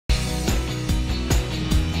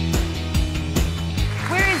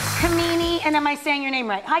and am I saying your name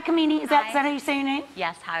right? Hi, Kamini. Is that how you say your name?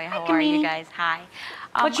 Yes, hi, how are you guys? Hi.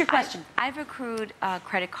 What's your question? I've accrued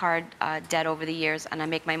credit card debt over the years, and I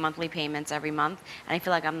make my monthly payments every month, and I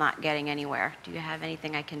feel like I'm not getting anywhere. Do you have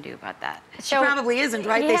anything I can do about that? She probably isn't,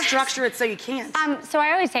 right? Yes. They structure it so you can't. So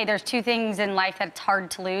I always say there's two things in life that's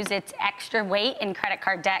hard to lose. It's extra weight and credit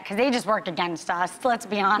card debt, because they just work against us, let's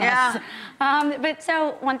be honest. Yeah. But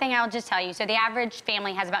so one thing I'll just tell you, so the average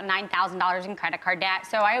family has about $9,000 in credit card debt.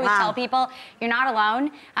 So I always tell people, you're not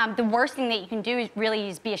alone. The worst thing that you can do is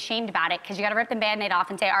really be ashamed about it, because you got to rip the Band-Aid off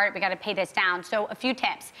and say, all right, we got to pay this down. So a few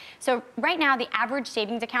tips. So right now, the average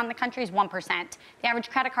savings account in the country is 1%. The average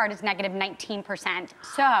credit card is negative 19%.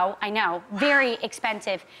 So I know, very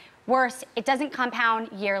expensive. Worse, it doesn't compound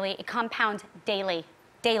yearly, it compounds daily.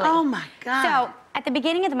 Oh my God. So at the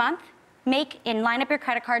beginning of the month, line up your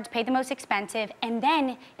credit cards, pay the most expensive, and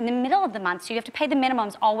then in the middle of the month, so you have to pay the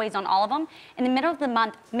minimums always on all of them, in the middle of the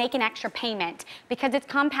month, make an extra payment. Because it's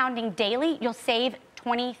compounding daily, you'll save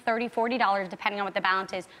 $20, $30, $40, depending on what the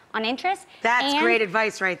balance is, on interest. That's great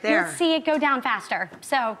advice right there. You'll see it go down faster.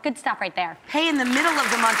 So good stuff right there. Pay in the middle of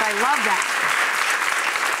the month, I love that.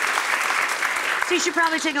 So you should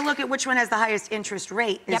probably take a look at which one has the highest interest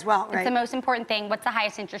rate as well, right? It's the most important thing. What's the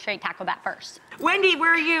highest interest rate? Tackle that first. Wendy,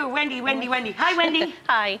 where are you? Wendy. Hi, Wendy.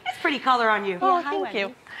 Hi. That's pretty color on you. Oh, Hi, thank Wendy.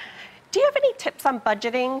 you. Do you have any tips on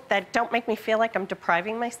budgeting that don't make me feel like I'm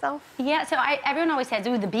depriving myself? Yeah, so everyone always says,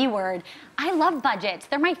 ooh, the B word. I love budgets.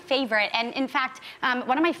 They're my favorite. And in fact,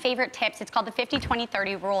 one of my favorite tips, it's called the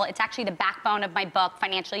 50-20-30 rule. It's actually the backbone of my book,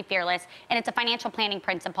 Financially Fearless, and it's a financial planning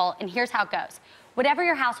principle. And here's how it goes. Whatever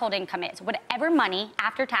your household income is, whatever money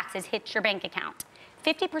after taxes hits your bank account,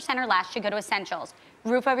 50% or less should go to essentials.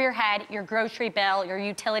 Roof over your head, your grocery bill, your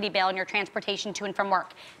utility bill, and your transportation to and from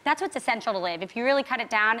work. That's what's essential to live. If you really cut it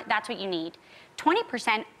down, that's what you need.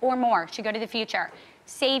 20% or more should go to the future.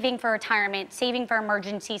 Saving for retirement, saving for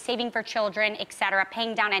emergency, saving for children, etc.,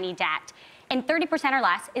 paying down any debt. And 30% or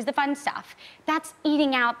less is the fun stuff. That's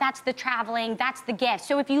eating out, that's the traveling, that's the gifts.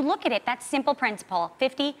 So if you look at it, that simple principle,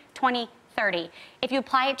 50, 20, 30. If you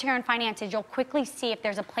apply it to your own finances, you'll quickly see if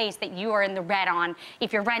there's a place that you are in the red on,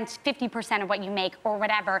 if your rent's 50% of what you make or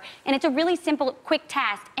whatever. And it's a really simple, quick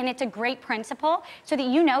test, and it's a great principle so that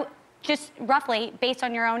you know just roughly, based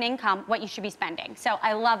on your own income, what you should be spending. So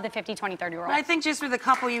I love the 50-20-30 rule. I think just for the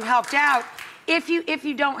couple you helped out, if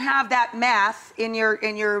you don't have that math in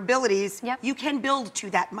your abilities, you can build to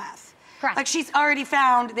that math. Correct. Like she's already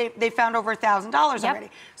found, they found over $1,000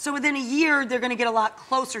 already. So within a year, they're gonna get a lot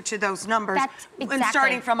closer to those numbers. That's exactly. And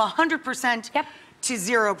starting from 100% to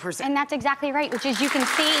 0%. And that's exactly right, which is you can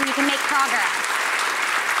see and you can make progress.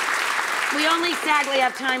 We only sadly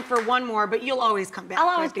have time for one more, but you'll always come back. I'll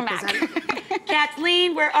always come back.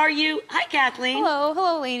 Kathleen, where are you? Hi, Kathleen.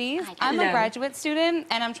 Hello, ladies. Hi, I'm a graduate student,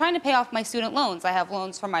 and I'm trying to pay off my student loans. I have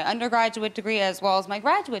loans for my undergraduate degree as well as my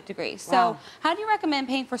graduate degree. So how do you recommend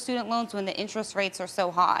paying for student loans when the interest rates are so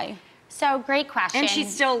high? So great question. And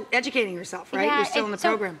she's still educating herself, right? Yeah, You're still in the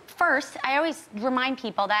program. First, I always remind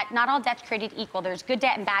people that not all debt's created equal. There's good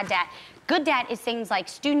debt and bad debt. Good debt is things like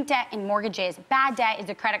student debt and mortgages. Bad debt is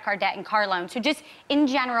the credit card debt and car loans. So just in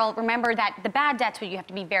general, remember that the bad debt's what you have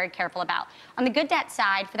to be very careful about. On the good debt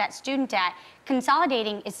side, for that student debt,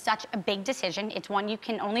 consolidating is such a big decision. It's one you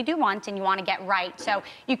can only do once and you want to get right. So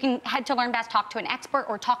you can head to LearnBest, talk to an expert,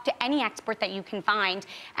 or talk to any expert that you can find,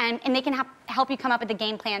 and they can help you come up with a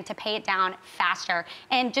game plan to pay it down faster.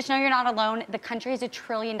 And just know you're not alone. The country has $1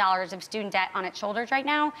 trillion of student debt on its shoulders right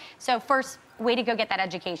now. So first, way to go get that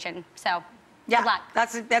education. So good luck.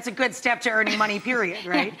 That's a good step to earning money, period,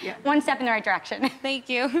 right? Yeah. One step in the right direction. Thank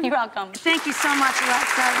you. You're welcome. Thank you so much,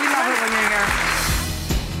 Alexa. We love it when you're here.